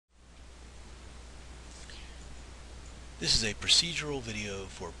This is a procedural video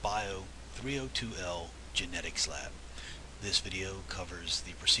for BIOL302L Genetics Lab. This video covers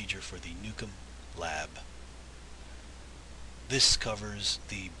the procedure for the Newcombe lab. This covers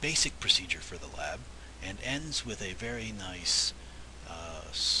the basic procedure for the lab and ends with a very nice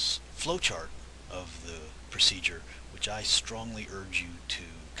flowchart of the procedure, which I strongly urge you to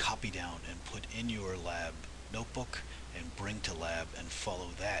copy down and put in your lab notebook and bring to lab and follow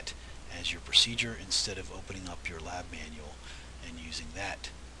that as your procedure instead of opening up your lab manual and using that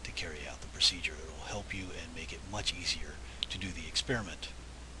to carry out the procedure. It will help you and make it much easier to do the experiment.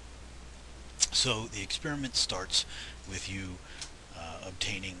 So the experiment starts with you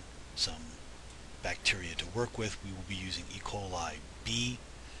obtaining some bacteria to work with. We will be using E. coli B.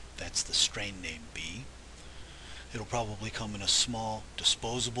 That's the strain name B. It'll probably come in a small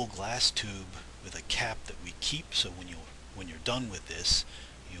disposable glass tube with a cap that we keep, so when you're done with this,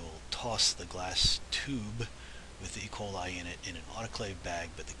 you'll toss the glass tube with the E. coli in it in an autoclave bag,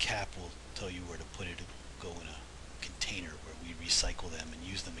 but the cap will tell you where to put it. It'll go in a container where we recycle them and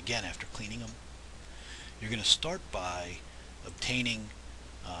use them again after cleaning them. You're going to start by obtaining,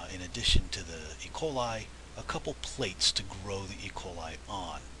 in addition to the E. coli, a couple plates to grow the E. coli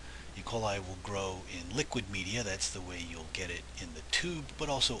on. E. coli will grow in liquid media, that's the way you'll get it in the tube, but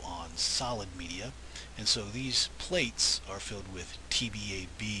also on solid media. And so these plates are filled with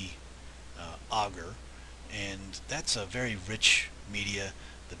TBAB agar, and that's a very rich media.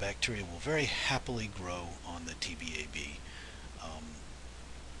 The bacteria will very happily grow on the TBAB.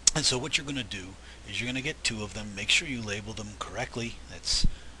 And so what you're going to do is you're going to get two of them. Make sure you label them correctly. That's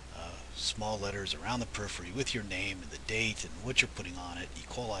small letters around the periphery with your name and the date and what you're putting on it, E.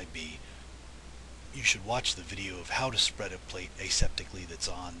 coli B. You should watch the video of how to spread a plate aseptically that's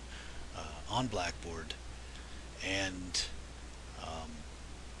on Blackboard, and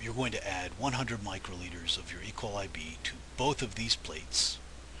you're going to add 100 microliters of your E. coli B to both of these plates,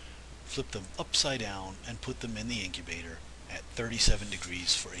 flip them upside down and put them in the incubator at 37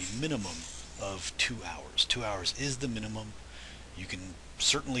 degrees for a minimum of 2 hours. 2 hours is the minimum. You can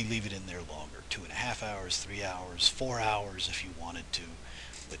certainly leave it in there longer, 2.5 hours, 3 hours, 4 hours if you wanted to,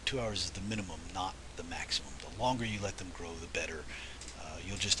 but 2 hours is the minimum, not the maximum. The longer you let them grow, the better.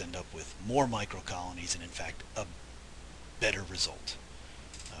 You'll just end up with more microcolonies and in fact a better result.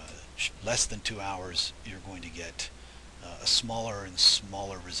 Less than 2 hours, you're going to get a smaller and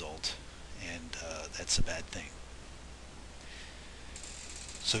smaller result, and that's a bad thing.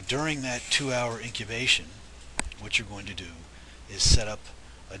 So during that 2-hour incubation, what you're going to do is set up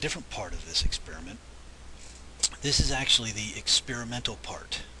a different part of this experiment. This is actually the experimental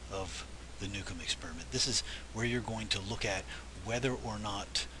part of the Newcombe experiment. This is where you're going to look at whether or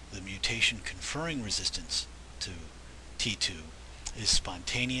not the mutation conferring resistance to T2 is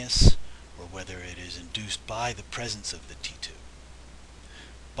spontaneous or whether it is induced by the presence of the T2.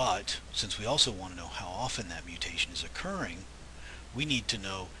 But since we also want to know how often that mutation is occurring, we need to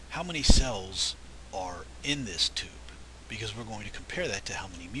know how many cells are in this tube, because we're going to compare that to how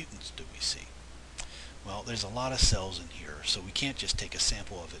many mutants do we see. Well, there's a lot of cells in here, so we can't just take a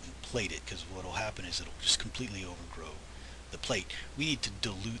sample of it and plate it, because what will happen is it'll just completely overgrow the plate. We need to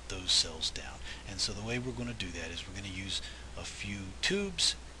dilute those cells down, and so the way we're going to do that is we're going to use a few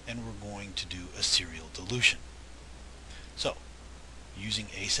tubes and we're going to do a serial dilution. So, using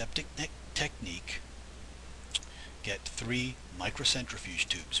aseptic technique, get 3 microcentrifuge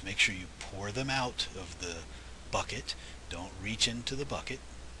tubes. Make sure you pour them out of the bucket. Don't reach into the bucket.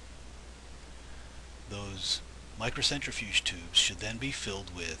 Those microcentrifuge tubes should then be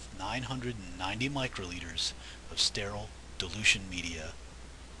filled with 990 microliters of sterile dilution media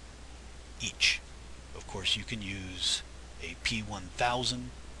each. Of course, you can use a P1000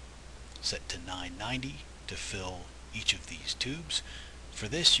 set to 990 to fill each of these tubes. For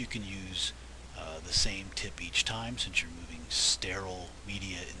this, you can use the same tip each time, since you're moving sterile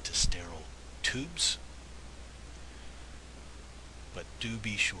media into sterile tubes. But do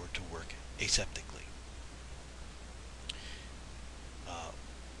be sure to work aseptically.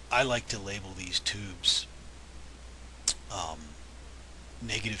 I like to label these tubes -2,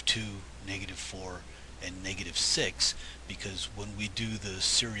 -4, and -6, because when we do the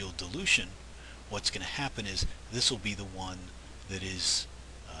serial dilution, what's going to happen is this will be the one that is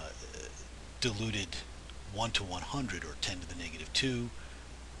diluted 1 to 100, or 10 to the -2.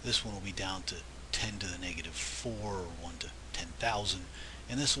 This one will be down to 10 to the -4, or 1 to 10,000,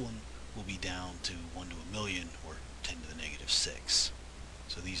 and this one will be down to 1 to 1,000,000, or 10 to the -6.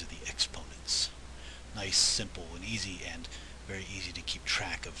 So these are the exponents. Nice, simple, and easy, and very easy to keep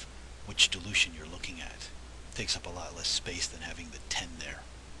track of which dilution you're looking at. It takes up a lot less space than having the 10 there.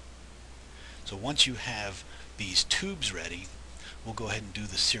 So once you have these tubes ready, we'll go ahead and do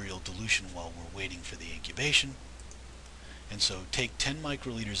the serial dilution while we're waiting for the incubation. And so take 10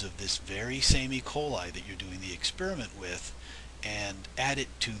 microliters of this very same E. coli that you're doing the experiment with and add it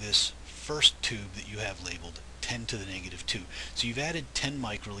to this first tube that you have labeled 10 to the negative 2. So you've added 10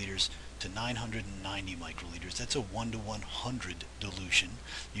 microliters to 990 microliters. That's a 1 to 100 dilution.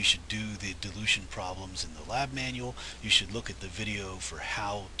 You should do the dilution problems in the lab manual. You should look at the video for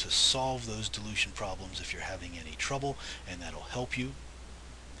how to solve those dilution problems if you're having any trouble, and that'll help you.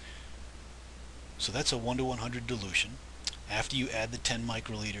 So that's a 1 to 100 dilution. After you add the 10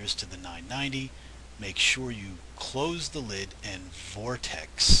 microliters to the 990, make sure you close the lid and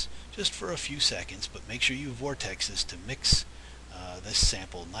vortex just for a few seconds, but make sure you vortex this to mix this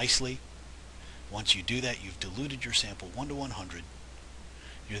sample nicely. Once you do that, you've diluted your sample 1 to 100.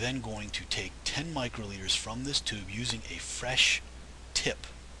 You're then going to take 10 microliters from this tube using a fresh tip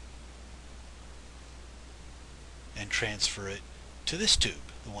and transfer it to this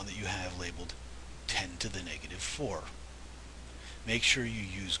tube, the one that you have labeled 10 to the negative 4. Make sure you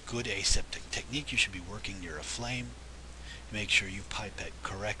use good aseptic technique. You should be working near a flame. Make sure you pipette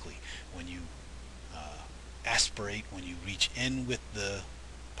correctly. When you aspirate, when you reach in with the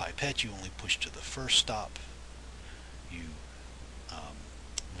pipette, you only push to the first stop. You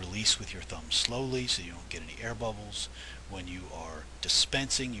release with your thumb slowly so you don't get any air bubbles. When you are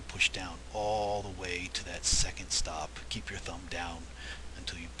dispensing, you push down all the way to that second stop. Keep your thumb down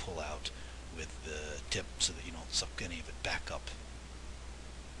until you pull out with the tip so that you don't suck any of it back up.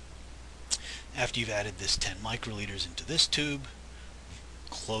 After you've added this 10 microliters into this tube,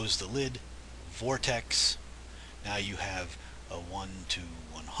 close the lid, vortex. Now you have a 1 to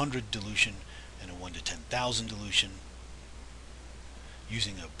 100 dilution and a 1 to 10,000 dilution.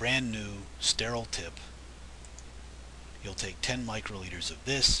 Using a brand new sterile tip, you'll take 10 microliters of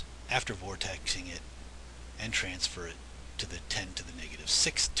this after vortexing it and transfer it to the 10 to the negative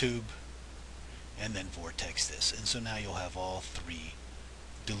 6 tube, and then vortex this. And so now you'll have all three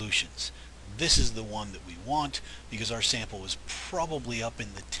dilutions. This is the one that we want because our sample was probably up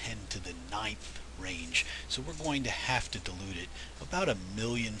in the 10 to the 9th range, so we're going to have to dilute it about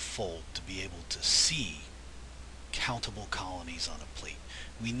 1,000,000-fold to be able to see countable colonies on a plate.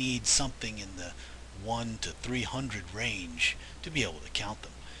 We need something in the 1 to 300 range to be able to count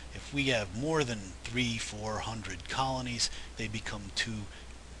them. If we have more than 300-400 colonies, they become too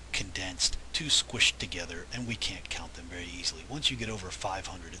condensed, too squished together, and we can't count them very easily. Once you get over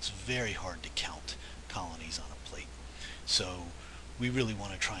 500, it's very hard to count colonies on a plate. So we really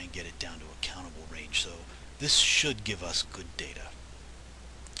want to try and get it down to a countable range. So this should give us good data.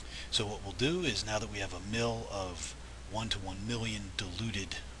 So what we'll do is, now that we have a mil of 1 to 1,000,000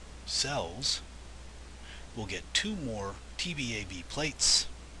 diluted cells, we'll get 2 more TBAB plates,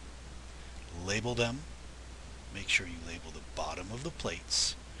 label them, make sure you label the bottom of the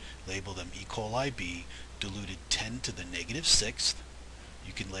plates, label them E. coli B, diluted 10 to the negative 6th.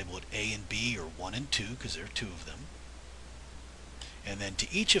 You can label it A and B or 1 and 2 because there are 2 of them. And then to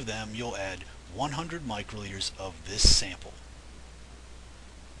each of them you'll add 100 microliters of this sample,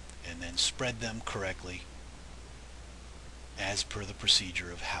 and then spread them correctly as per the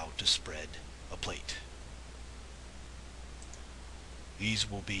procedure of how to spread a plate. These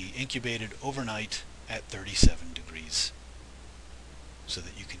will be incubated overnight at 37 degrees so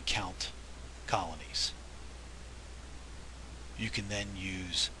that you can count colonies. You can then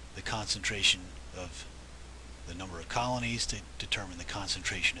use the concentration of the number of colonies to determine the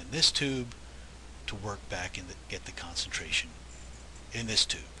concentration in this tube to work back and get the concentration in this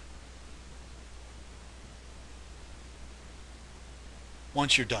tube.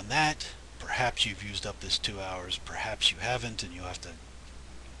 Once you're done that, perhaps you've used up this 2 hours, perhaps you haven't, and you'll have to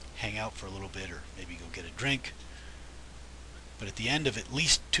hang out for a little bit or maybe go get a drink. But at the end of at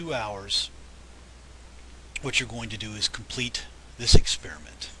least 2 hours, what you're going to do is complete this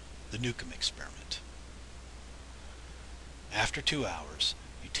experiment, the Newcombe experiment. After 2 hours,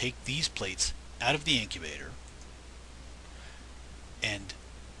 you take these plates out of the incubator, and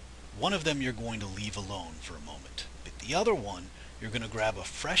one of them you're going to leave alone for a moment. But the other one, you're going to grab a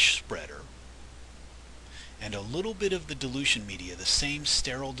fresh spreader and a little bit of the dilution media, the same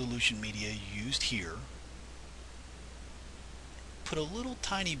sterile dilution media you used here. Put a little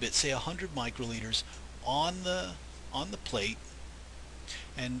tiny bit, say 100 microliters, on the plate,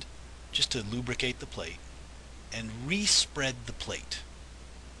 and just to lubricate the plate, and respread the plate,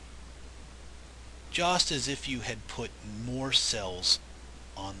 just as if you had put more cells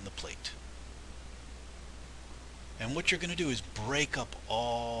on the plate. And what you're going to do is break up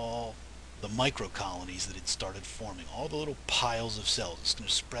all the microcolonies that it started forming, all the little piles of cells. It's going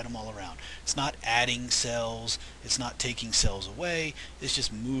to spread them all around. It's not adding cells, it's not taking cells away, it's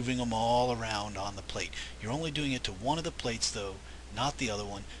just moving them all around on the plate. You're only doing it to one of the plates though, not the other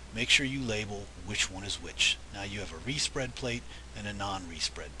one. Make sure you label which one is which. Now you have a respread plate and a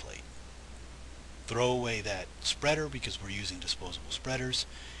non-respread plate. Throw away that spreader because we're using disposable spreaders,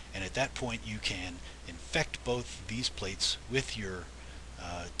 and at that point you can infect both these plates with your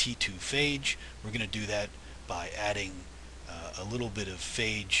T2 phage. We're going to do that by adding a little bit of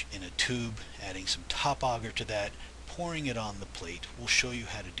phage in a tube, adding some top agar to that, pouring it on the plate. We'll show you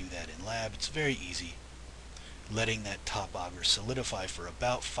how to do that in lab. It's very easy. Letting that top agar solidify for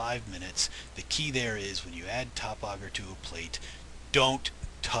about 5 minutes. The key there is when you add top agar to a plate, don't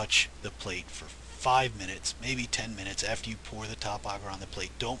touch the plate for 5 minutes, maybe 10 minutes after you pour the top agar on the plate.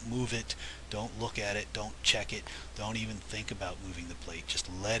 Don't move it, don't look at it, don't check it, don't even think about moving the plate. Just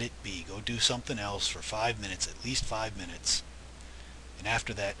let it be. Go do something else for 5 minutes, at least 5 minutes, and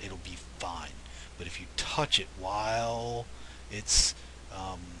after that it'll be fine. But if you touch it while it's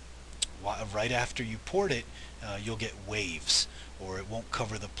right after you poured it, you'll get waves, or it won't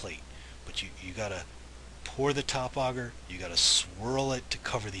cover the plate. But you gotta pour the top agar, you gotta swirl it to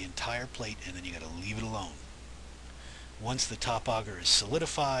cover the entire plate, and then you gotta leave it alone. Once the top agar is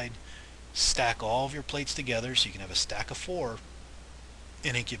solidified, stack all of your plates together so you can have a stack of 4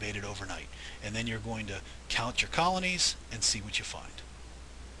 and incubate it overnight. And then you're going to count your colonies and see what you find.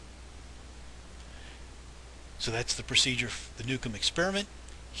 So that's the procedure for the Newcombe experiment.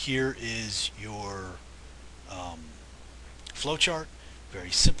 Here is your flowchart.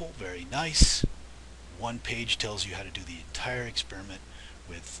 Very simple, very nice. One page tells you how to do the entire experiment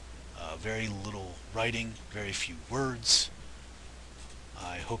with very little writing, very few words.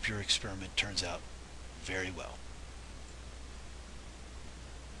 I hope your experiment turns out very well.